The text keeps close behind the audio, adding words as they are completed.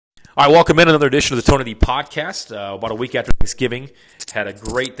All right, welcome in another edition of the Tony D Podcast. About a week after Thanksgiving, had a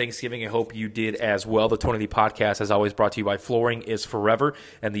great Thanksgiving. I hope you did as well. The Tony D Podcast, as always, brought to you by Flooring is Forever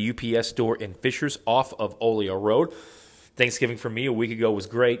and the UPS store in Fishers off of Oleo Road. Thanksgiving for me a week ago was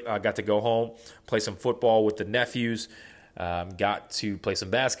great. I got to go home, play some football with the nephews, got to play some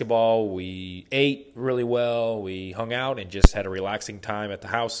basketball. We ate really well. We hung out and just had a relaxing time at the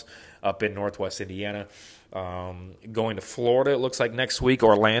house up in Northwest Indiana. Going to Florida, it looks like next week.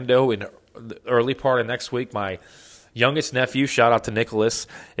 Orlando in the early part of next week. My youngest nephew, shout out to Nicholas,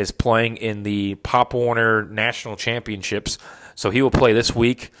 is playing in the Pop Warner National Championships. So he will play this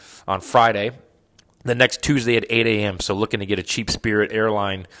week on Friday. The next Tuesday at 8 a.m. So looking to get a cheap Spirit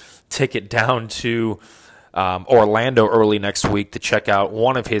Airline ticket down to Orlando early next week to check out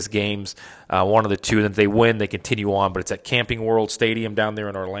one of his games, one of the two. And if they win, they continue on. But it's at Camping World Stadium down there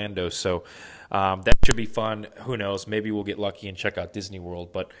in Orlando. So that should be fun. Who knows? Maybe we'll get lucky and check out Disney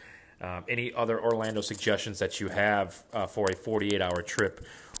World. But any other Orlando suggestions that you have for a 48-hour trip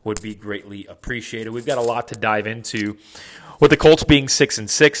would be greatly appreciated. We've got a lot to dive into. With the Colts being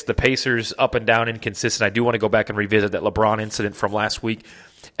 6-6, the Pacers up and down inconsistent. I do want to go back and revisit that LeBron incident from last week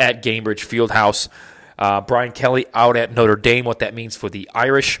at Gainbridge Fieldhouse. Brian Kelly out at Notre Dame, what that means for the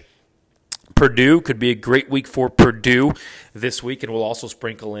Irish. Purdue could be a great week for Purdue this week, and we'll also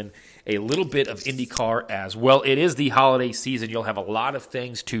sprinkle in a little bit of IndyCar as well. It is the holiday season. You'll have a lot of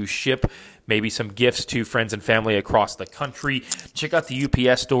things to ship, maybe some gifts to friends and family across the country. Check out the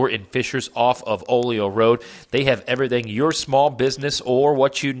UPS store in Fishers off of Oleo Road. They have everything your small business or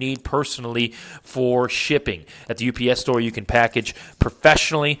what you need personally for shipping. At the UPS store, you can package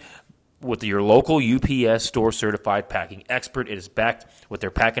professionally with your local UPS store certified packing expert. It is backed with their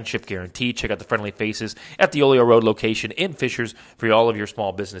pack and ship guarantee. Check out the friendly faces at the Oleo Road location in Fishers for all of your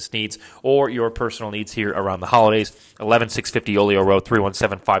small business needs or your personal needs here around the holidays. 11650 Oleo Road,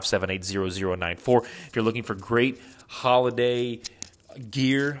 317-578-0094. If you're looking for great holiday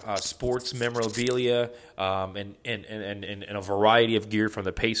gear, sports memorabilia, and a variety of gear from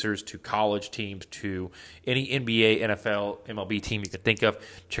the Pacers to college teams to any NBA, NFL, MLB team you can think of.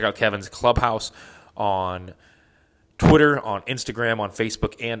 Check out Kevin's Clubhouse on Twitter, on Instagram, on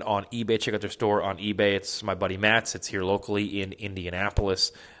Facebook, and on eBay. Check out their store on eBay. It's my buddy Matt's. It's here locally in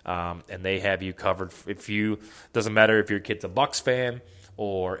Indianapolis, and they have you covered. Doesn't matter if your kid's a Bucks fan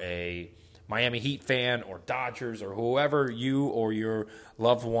or a Miami Heat fan or Dodgers or whoever you or your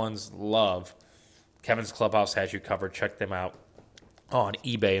loved ones love, Kevin's Clubhouse has you covered. Check them out on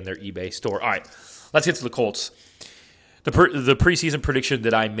eBay in their eBay store. All right, let's get to the Colts. The preseason prediction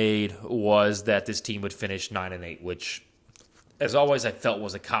that I made was that this team would finish 9-8, which, as always, I felt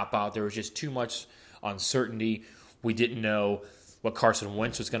was a cop-out. There was just too much uncertainty. We didn't know what Carson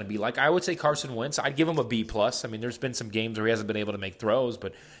Wentz was going to be like. I would say Carson Wentz, I'd give him a B+. I mean, there's been some games where he hasn't been able to make throws,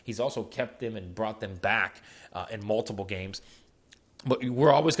 but he's also kept them and brought them back in multiple games. But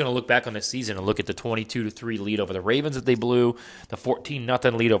we're always going to look back on this season and look at the 22-3 lead over the Ravens that they blew, the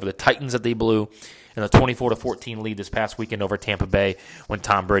 14-0 lead over the Titans that they blew, and the 24-14 lead this past weekend over Tampa Bay when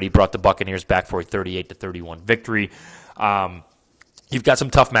Tom Brady brought the Buccaneers back for a 38-31 victory. You've got some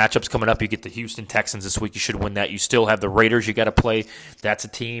tough matchups coming up. You get the Houston Texans this week. You should win that. You still have the Raiders you got to play. That's a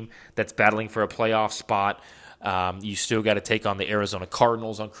team that's battling for a playoff spot. You still got to take on the Arizona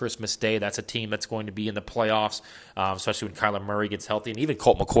Cardinals on Christmas Day. That's a team that's going to be in the playoffs, especially when Kyler Murray gets healthy. And even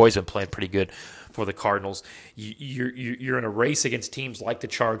Colt McCoy's been playing pretty good for the Cardinals. You're in a race against teams like the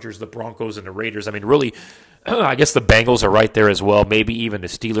Chargers, the Broncos, and the Raiders. I mean, really, I guess the Bengals are right there as well. Maybe even the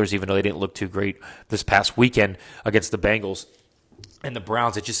Steelers, even though they didn't look too great this past weekend against the Bengals. And the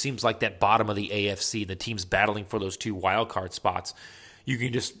Browns, it just seems like that bottom of the AFC, the teams battling for those two wild card spots. You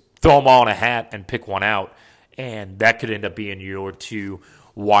can just throw them all in a hat and pick one out, and that could end up being your two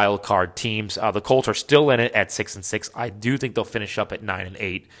wild card teams. The Colts are still in it at 6-6. I do think they'll finish up at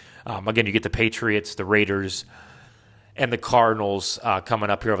 9-8. Again, you get the Patriots, the Raiders, and the Cardinals coming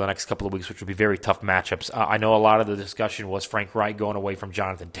up here over the next couple of weeks, which will be very tough matchups. I know a lot of the discussion was Frank Reich going away from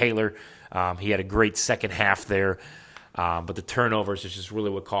Jonathan Taylor. He had a great second half there. But the turnovers is just really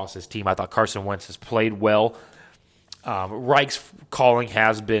what cost his team. I thought Carson Wentz has played well. Reich's calling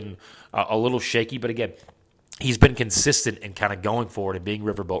has been a little shaky, but again, he's been consistent in kind of going forward and being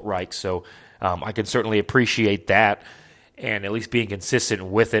Riverboat Reich. So I can certainly appreciate that and at least being consistent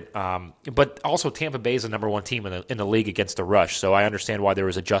with it. But also Tampa Bay is the number one team in the league against the rush, so I understand why there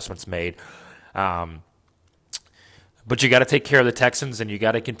was adjustments made. But you got to take care of the Texans, and you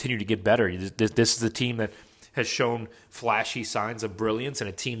got to continue to get better. This is a team that has shown flashy signs of brilliance and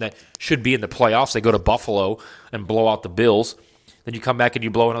a team that should be in the playoffs. They go to Buffalo and blow out the Bills. Then you come back and you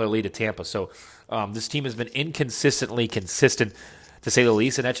blow another lead to Tampa. So this team has been inconsistently consistent. to say the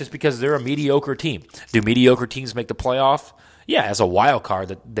least, and that's just because they're a mediocre team. Do mediocre teams make the playoff? Yeah, as a wild card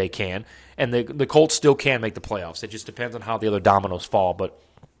that they can, and the Colts still can make the playoffs. It just depends on how the other dominoes fall, but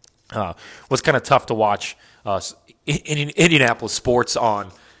was kind of tough to watch Indianapolis sports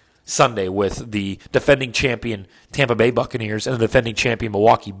on Sunday with the defending champion Tampa Bay Buccaneers and the defending champion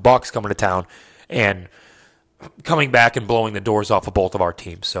Milwaukee Bucks coming to town and coming back and blowing the doors off of both of our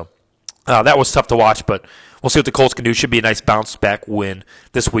teams. So that was tough to watch, but we'll see what the Colts can do. Should be a nice bounce-back win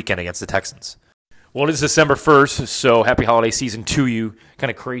this weekend against the Texans. Well, it is December 1st, so happy holiday season to you.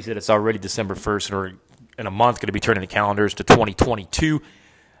 Kind of crazy that it's already December 1st, and we're in a month going to be turning the calendars to 2022.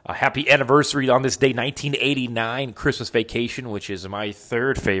 Happy anniversary on this day, 1989, Christmas Vacation, which is my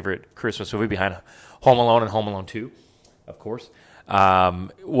third favorite Christmas movie behind Home Alone and Home Alone 2, of course,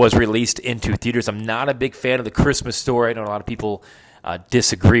 was released into theaters. I'm not a big fan of The Christmas Story. I know a lot of people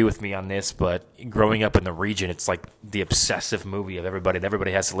disagree with me on this, but growing up in the region, it's like the obsessive movie of everybody.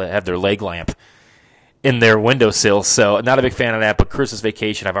 Everybody has to have their leg lamp in their windowsill, so not a big fan of that, but Christmas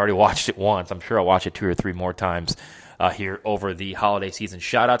Vacation, I've already watched it once. I'm sure I'll watch it 2 or 3 more times here over the holiday season.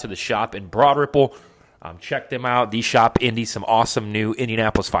 Shout out to the shop in Broad Ripple. Check them out. The Shop Indy, some awesome new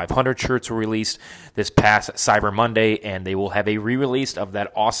Indianapolis 500 shirts were released this past Cyber Monday, and they will have a re-release of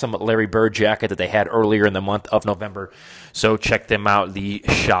that awesome Larry Bird jacket that they had earlier in the month of November. So check them out, the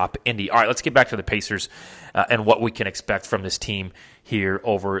Shop Indy. All right, let's get back to the Pacers and what we can expect from this team here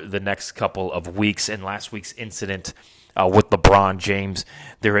over the next couple of weeks. And last week's incident with LeBron James,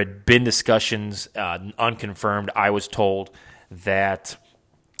 there had been discussions, unconfirmed, I was told, that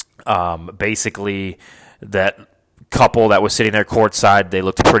basically that couple that was sitting there courtside, they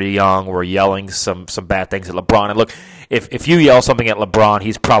looked pretty young, were yelling some bad things at LeBron. And look, if you yell something at LeBron,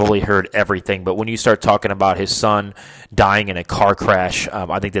 he's probably heard everything. But when you start talking about his son dying in a car crash,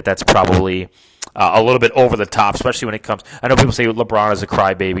 I think that's probably a little bit over the top, especially when it comes. I know people say LeBron is a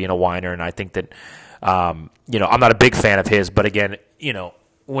crybaby and a whiner, and I think that I'm not a big fan of his. But again,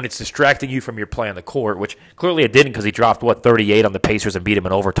 when it's distracting you from your play on the court, which clearly it didn't because he dropped 38 on the Pacers and beat him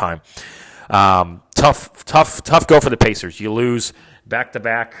in overtime. Tough go for the Pacers. You lose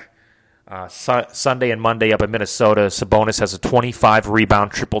back-to-back Sunday and Monday up in Minnesota. Sabonis has a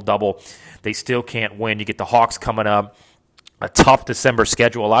 25-rebound triple-double. They still can't win. You get the Hawks coming up. A tough December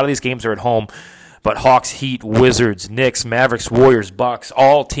schedule. A lot of these games are at home, but Hawks, Heat, Wizards, Knicks, Mavericks, Warriors, Bucks,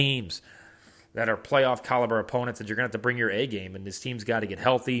 all teams that are playoff caliber opponents that you're going to have to bring your A game, and this team's got to get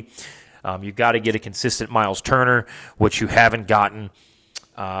healthy. You've got to get a consistent Miles Turner, which you haven't gotten.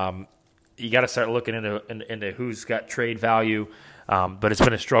 You got to start looking into who's got trade value, but it's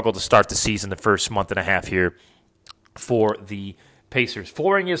been a struggle to start the season the first month and a half here for the Pacers.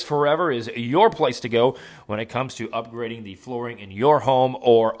 Flooring is Forever is your place to go when it comes to upgrading the flooring in your home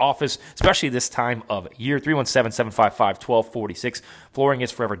or office, especially this time of year. 317-755-1246,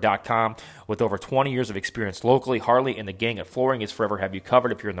 flooringisforever.com. With over 20 years of experience locally, Harley and the gang at Flooring is Forever have you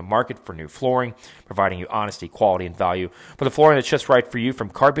covered if you're in the market for new flooring, providing you honesty, quality, and value. For the flooring that's just right for you,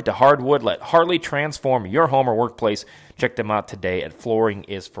 from carpet to hardwood, let Harley transform your home or workplace. Check them out today at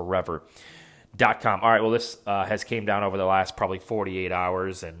flooringisforever.com. All right, well, this has came down over the last probably 48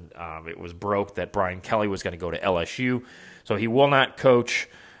 hours, and it was broke that Brian Kelly was going to go to LSU. So he will not coach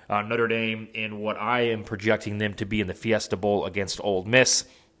Notre Dame in what I am projecting them to be in the Fiesta Bowl against Ole Miss.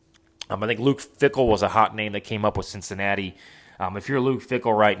 I think Luke Fickell was a hot name that came up with Cincinnati. If you're Luke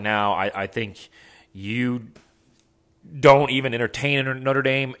Fickell right now, I think you don't even entertain Notre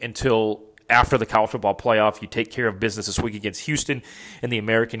Dame until after the college football playoff. You take care of business this week against Houston in the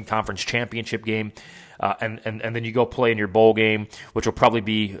American Conference Championship game, and then you go play in your bowl game, which will probably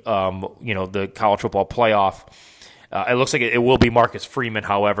be the college football playoff. It looks like it will be Marcus Freeman,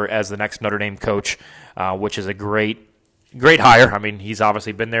 however, as the next Notre Dame coach, which is a great hire. I mean, he's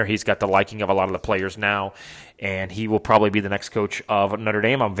obviously been there. He's got the liking of a lot of the players now, and he will probably be the next coach of Notre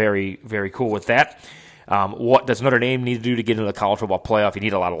Dame. I'm very, very cool with that. What does Notre Dame need to do to get into the college football playoff? You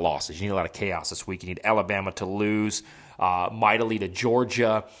need a lot of losses. You need a lot of chaos this week. You need Alabama to lose mightily to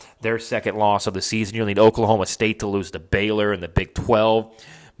Georgia, their second loss of the season. You'll need Oklahoma State to lose to Baylor in the Big 12.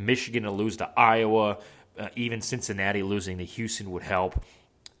 Michigan to lose to Iowa. Even Cincinnati losing to Houston would help.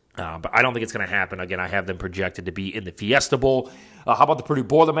 But I don't think it's going to happen. Again, I have them projected to be in the Fiesta Bowl. How about the Purdue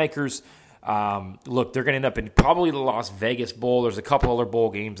Boilermakers? Look, they're going to end up in probably the Las Vegas Bowl. There's a couple other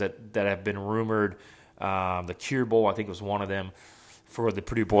bowl games that have been rumored. The Cure Bowl, I think, was one of them for the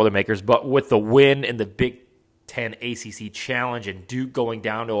Purdue Boilermakers. But with the win in the Big Ten ACC Challenge and Duke going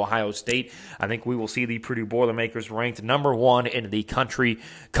down to Ohio State, I think we will see the Purdue Boilermakers ranked number 1 in the country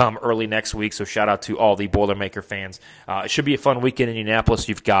come early next week. So shout out to all the Boilermaker fans. It should be a fun weekend in Indianapolis.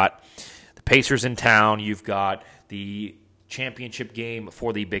 You've got the Pacers in town. You've got the championship game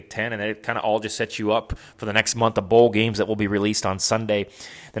for the Big Ten, and it kind of all just sets you up for the next month of bowl games that will be released on Sunday.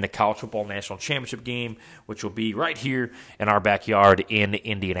 Then the College Football National Championship game, which will be right here in our backyard in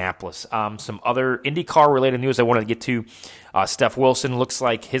Indianapolis. Some other IndyCar-related news I wanted to get to. Steph Wilson looks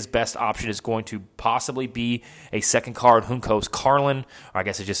like his best option is going to possibly be a second car at Junco's Carlin, or I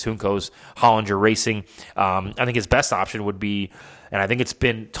guess it's just Junco's Hollinger Racing. I think his best option would be, and I think it's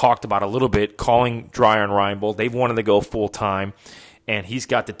been talked about a little bit, calling Dreyer and Reinbold. They've wanted to go full-time, and he's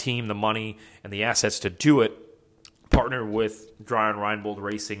got the team, the money, and the assets to do it. Partner with Dreyer and Reinbold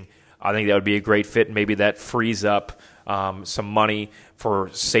Racing. I think that would be a great fit. Maybe that frees up some money for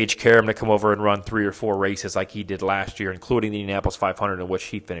Sage Karam to come over and run 3 or 4 races like he did last year, including the Indianapolis 500, in which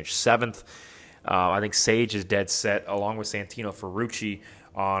he finished 7th. I think Sage is dead set, along with Santino Ferrucci,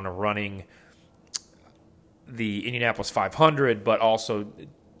 on running the Indianapolis 500, but also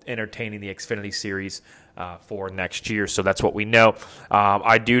entertaining the Xfinity Series for next year. So that's what we know.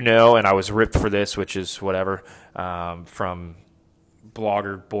 I do know, and I was ripped for this, which is whatever, from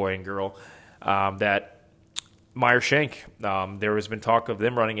blogger boy and girl, that Meyer Shank, there has been talk of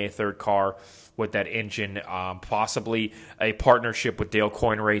them running a third car with that engine, possibly a partnership with Dale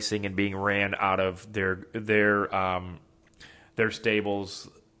Coyne Racing and being ran out of their stables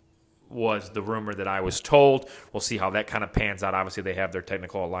was the rumor that I was told. We'll see how that kind of pans out. Obviously, they have their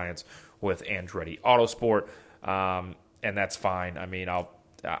technical alliance with Andretti Autosport, and that's fine. I mean, I'm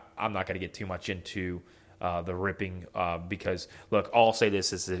not going to get too much into the ripping because, look, I'll say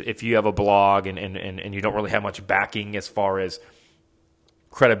this is if you have a blog and you don't really have much backing as far as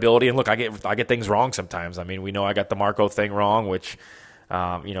credibility, and look, I get things wrong sometimes. I mean, we know I got the Marco thing wrong, which,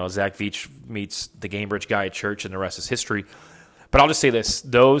 Zach Veach meets the Gamebridge guy at church, and the rest is history. But I'll just say this.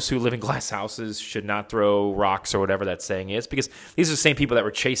 Those who live in glass houses should not throw rocks or whatever that saying is, because these are the same people that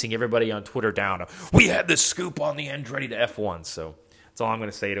were chasing everybody on Twitter down. We had the scoop on the Andretti to F1. So that's all I'm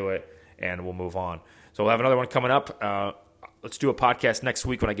going to say to it, and we'll move on. So we'll have another one coming up. Let's do a podcast next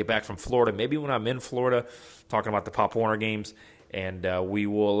week when I get back from Florida, maybe when I'm in Florida, talking about the Pop Warner games. And we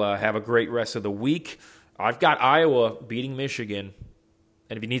will have a great rest of the week. I've got Iowa beating Michigan.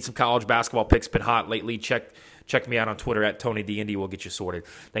 And if you need some college basketball picks, been hot lately, check me out on Twitter at Tony D Indy. We'll get you sorted.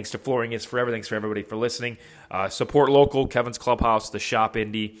 Thanks to Flooring is Forever. Thanks for everybody for listening. Support local, Kevin's Clubhouse, the Shop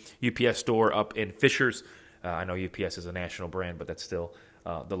Indy, UPS store up in Fishers. I know UPS is a national brand, but that's still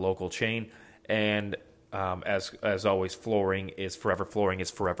the local chain. And as always, Flooring is Forever.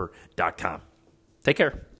 FlooringIsForever.com. Take care.